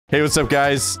Hey, what's up,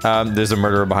 guys? There's a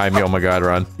murderer behind me. Oh my god,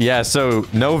 run. Yeah, so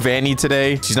no Vanny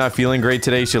today. She's not feeling great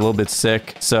today. She's a little bit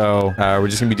sick. So we're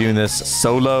just gonna be doing this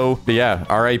solo. But yeah,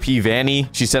 R.I.P. Vanny.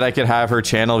 She said I could have her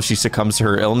channel if she succumbs to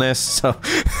her illness. So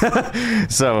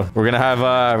so we're gonna have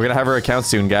her account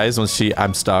soon, guys.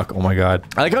 I'm stuck. Oh my god.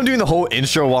 I like how I'm doing the whole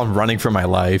intro while I'm running for my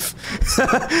life.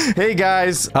 Hey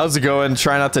guys, how's it going?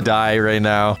 Try not to die right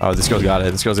now. Oh, this girl's got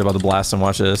it. This girl's about to blast and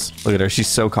watch this. Look at her. She's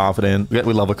so confident.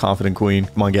 We love a confident queen.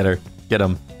 Come on, get her. Get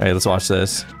him. Hey, let's watch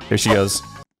this. Here she goes.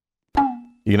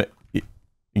 You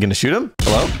gonna shoot him?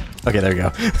 Hello? Okay, there we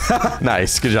go.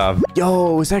 Nice. Good job.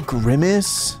 Yo, is that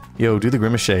Grimace? Yo, do the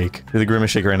Grimace shake. Do the Grimace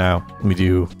shake right now. Let me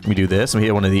do this. Let me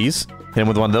hit one of these. Hit him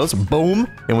with one of those. Boom.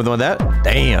 Hit him with one of that.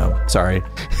 Damn. Sorry.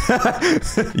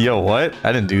 Yo, what?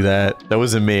 I didn't do that. That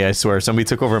wasn't me, I swear. Somebody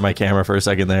took over my camera for a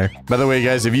second there. By the way,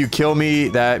 guys, if you kill me,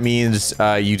 that means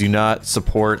you do not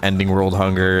support ending world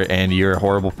hunger and you're a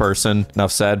horrible person.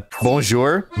 Enough said.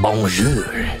 Bonjour. Bonjour.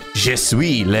 Je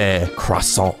suis le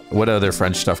croissant. What other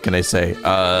French stuff can I say?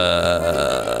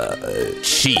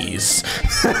 Cheese.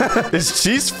 Is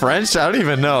cheese French? I don't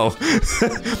even know.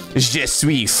 Je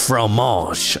suis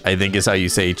fromage, I think is how you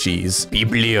say cheese.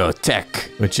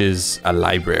 Bibliothèque, which is a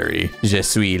library. Je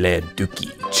suis le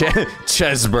duki.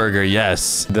 Cheeseburger,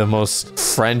 yes. The most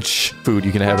French food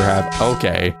you can ever have.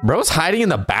 Okay. Bro's hiding in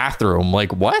the bathroom.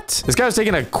 Like, what? This guy was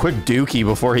taking a quick dookie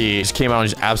before he just came out and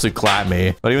just absolutely clapped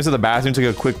me. But he went to the bathroom, took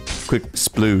a quick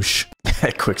sploosh.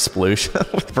 Quick sploosh.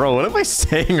 Bro, what am I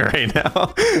saying right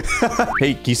now?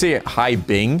 Hey, can you say hi,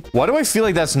 Bing? Why do I feel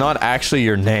like that's not actually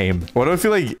your name? Why do I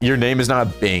feel like your name is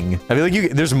not Bing? I feel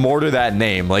like there's more to that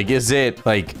name. Like, is it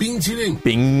like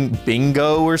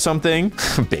Bingo or something?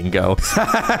 Bingo.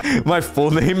 My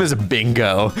full name is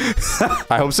Bingo.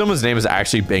 I hope someone's name is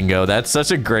actually Bingo. That's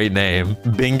such a great name.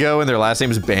 Bingo, and their last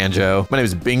name is Banjo. My name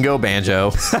is Bingo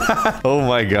Banjo. Oh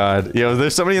my god. Yo,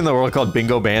 there's somebody in the world called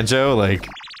Bingo Banjo. Like,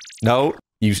 no,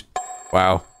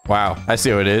 wow. Wow, I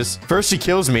see how it is. First she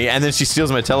kills me, and then she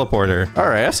steals my teleporter. All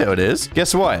right, I see how it is.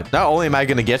 Guess what? Not only am I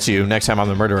gonna get you next time I'm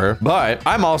the murderer, but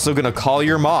I'm also gonna call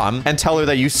your mom and tell her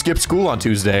that you skipped school on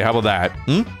Tuesday. How about that?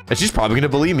 And she's probably gonna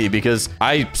believe me because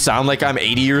I sound like I'm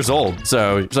 80 years old.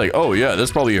 So she's like, oh yeah,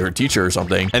 that's probably her teacher or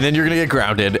something. And then you're gonna get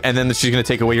grounded, and then she's gonna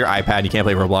take away your iPad. You can't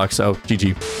play Roblox, so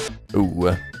GG.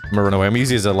 Ooh. I'm gonna run away. I'm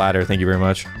using it as a ladder. Thank you very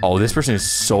much. Oh, this person is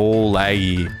so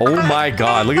laggy. Oh my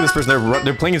god. Look at this person.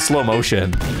 They're playing in slow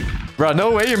motion. Bro,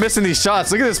 no way you're missing these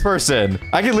shots. Look at this person.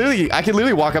 I can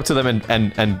literally walk up to them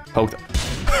and poke them.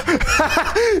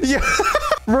 Yeah.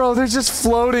 Bro, they're just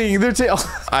floating.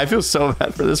 I feel so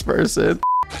bad for this person.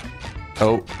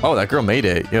 Oh, that girl made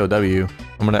it. Yo, W.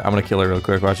 I'm gonna kill her real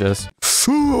quick. Watch this.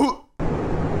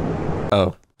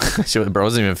 Oh. Bro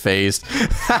wasn't even phased.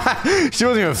 She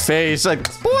wasn't even phased. She's like,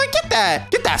 boy, get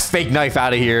that fake knife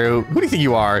out of here. Who do you think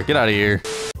you are? Get out of here.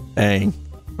 Dang.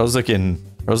 Bro's looking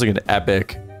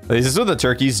epic. This is what the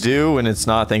turkeys do when it's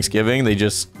not Thanksgiving. They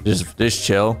just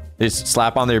chill. They just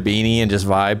slap on their beanie and just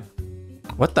vibe.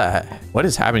 What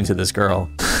is happening to this girl?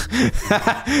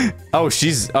 Oh,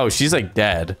 she's like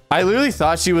dead. I literally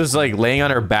thought she was like laying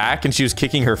on her back and she was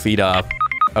kicking her feet up.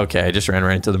 Okay, I just ran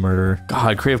right into the murderer.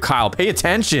 God, kreativekyle, pay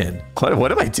attention.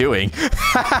 What am I doing?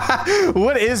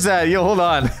 What is that? Yo, hold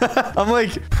on. I'm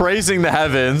like praising the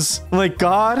heavens. I'm like,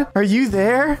 God, are you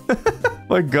there?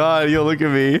 My God, yo, look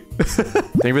at me.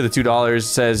 Thank you for the $2.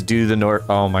 Says do the nerd.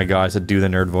 Oh my God, it said do the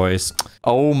nerd voice.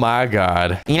 Oh my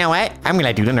God. You know what? I'm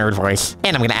gonna do the nerd voice,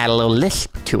 and I'm gonna add a little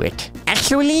lisp to it.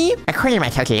 Actually, according to my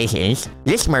calculations,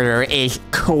 this murderer is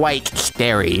quite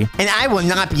scary, and I will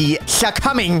not be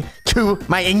succumbing to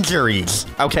my injuries,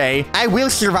 okay? I will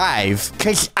survive,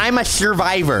 because I'm a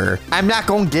survivor. I'm not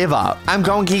gonna give up. I'm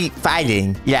gonna keep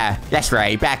fighting. Yeah, that's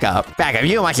right. Back up. Back up.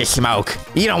 You don't want the smoke.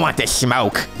 You don't want the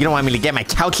smoke. You don't want me to get my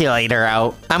calculator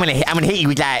out. I'm gonna hit you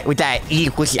with that E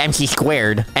equals MC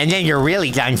squared, and then you're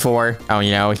really done for. Oh,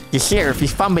 you know, the sheriff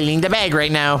is fumbling the bag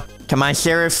right now. Come on,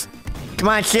 sheriff. Come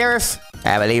on, sheriff.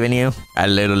 I believe in you. I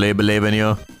literally believe in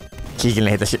you. She's gonna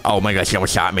hit the oh my god, she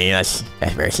almost shot me. That's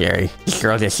very scary. This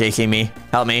girl just chasing me.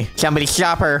 Help me. Somebody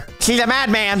stop her. She's a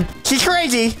madman. She's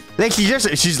crazy. Like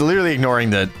she's literally ignoring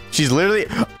the she's literally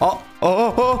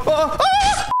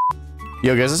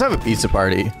Yo guys, let's have a pizza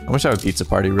party. I wish I have a pizza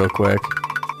party real quick.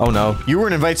 Oh no, you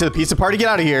weren't invited to the pizza party. Get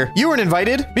out of here. You weren't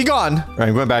invited. Be gone. All right,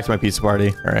 I'm going back to my pizza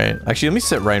party. All right, actually, let me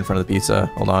sit right in front of the pizza.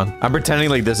 Hold on. I'm pretending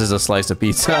like this is a slice of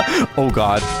pizza. Oh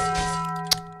god.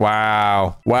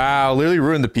 Wow. Wow. Literally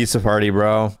ruined the pizza party,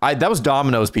 bro. That was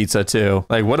Domino's pizza too.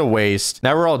 Like, what a waste.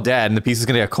 Now we're all dead and the pizza's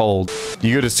gonna get cold.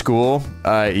 You go to school?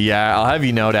 Yeah, I'll have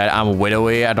you know that I'm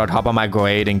widowy at the top of my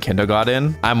grade in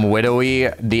kindergarten. I'm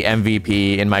widowy, the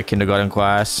MVP in my kindergarten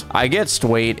class. I get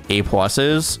straight A+,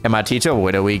 and my teacher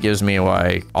widowy gives me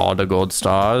like all the gold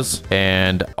stars,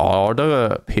 and all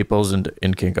the peoples in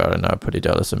kindergarten are pretty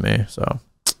jealous of me, so.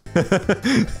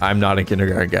 I'm not in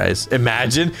kindergarten, guys.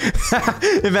 Imagine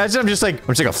imagine I'm just like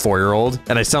a 4-year-old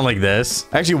and I sound like this.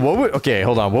 Actually, okay,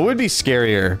 hold on, what would be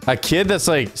scarier? A kid that's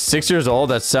like 6 years old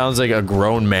that sounds like a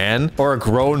grown man, or a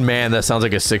grown man that sounds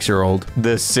like a 6-year-old?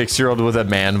 The 6-year-old with a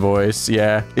man voice.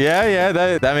 Yeah,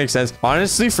 that makes sense.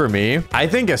 Honestly, for me, I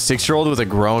think a 6-year-old with a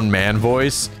grown man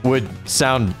voice would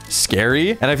sound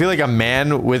scary, and I feel like a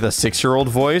man with a 6-year-old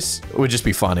voice would just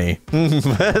be funny.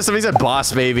 Somebody said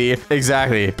boss baby.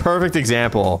 Exactly. Perfect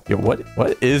example. Yo,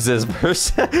 what is this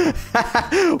person?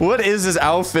 What is this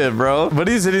outfit, bro? What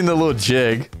is hitting the little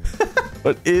jig?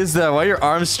 What is that? Why are your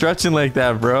arms stretching like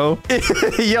that, bro?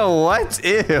 Yo, what?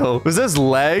 Ew. Was this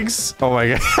legs? Oh my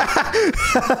god.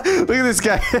 Look at this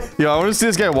guy. Yo, I want to see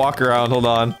this guy walk around. Hold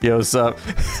on. Yo, what's up?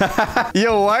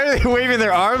 Yo, why are they waving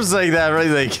their arms like that? Right?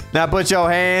 Like, now put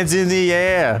your hands in the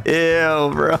air.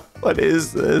 Ew, bro. What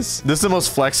is this? This is the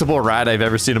most flexible rat I've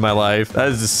ever seen in my life. That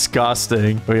is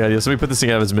disgusting. Oh yeah, so let me put this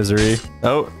thing out of his misery.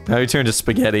 Oh, now he turned to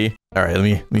spaghetti. All right,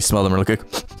 let me smell them real quick.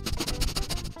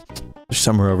 There's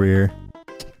somewhere over here.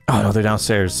 Oh no, they're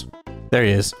downstairs. There he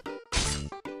is.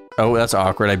 Oh, that's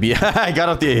awkward. I got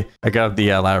up the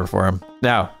ladder for him.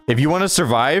 Now, if you want to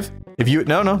survive,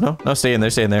 no, stay in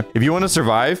there. If you want to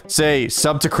survive, say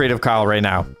sub to kreativekyle right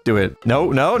now. Do it.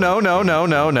 No.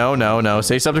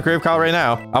 Say sub to kreativekyle right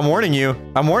now. I'm warning you.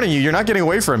 You're not getting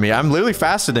away from me. I'm literally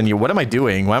faster than you. What am I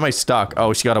doing? Why am I stuck?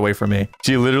 Oh, she got away from me.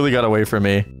 She literally got away from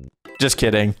me. Just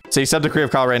kidding. Say sub to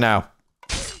kreativekyle right now.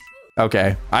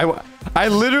 Okay. I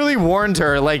literally warned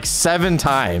her like 7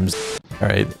 times. All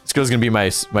right, this girl's gonna be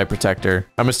my protector.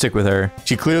 I'm gonna stick with her.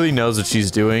 She clearly knows what she's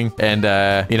doing, and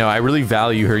you know, I really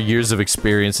value her years of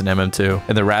experience in MM2.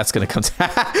 And the rat's gonna come.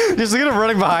 Just look at him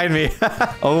running behind me.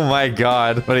 Oh my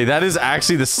god, buddy, that is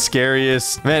actually the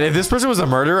scariest. Man, if this person was a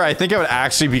murderer, I think I would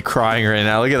actually be crying right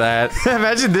now. Look at that.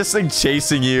 Imagine this thing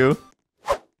chasing you.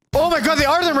 Oh my god, they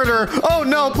are the murderer. Oh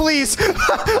no, please.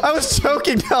 I was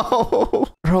joking. No.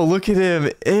 Bro, look at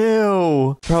him.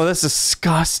 Ew. Bro, that's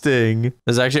disgusting.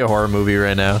 There's actually a horror movie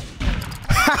right now.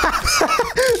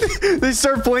 They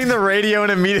start playing the radio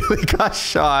and immediately got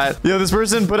shot. Yo, this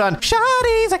person put on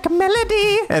Shawty's like a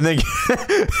melody, and then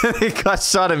they got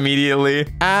shot immediately.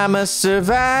 I'm a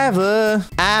survivor.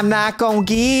 I'm not gonna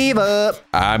give up.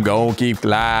 I'm gonna keep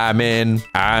climbing.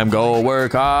 I'm gonna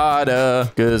work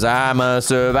harder, cause I'm a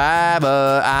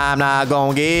survivor. I'm not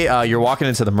gonna give. You're walking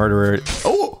into the murderer.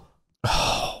 Oh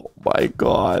my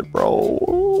god, bro.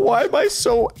 Why am I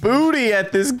so booty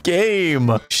at this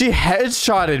game? She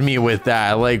headshotted me with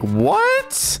that. Like,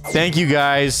 what? Thank you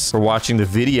guys for watching the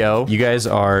video. You guys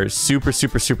are super,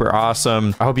 super, super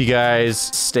awesome. I hope you guys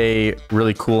stay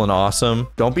really cool and awesome.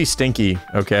 Don't be stinky,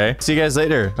 okay? See you guys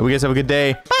later. Hope you guys have a good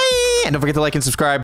day. Bye! And don't forget to like and subscribe.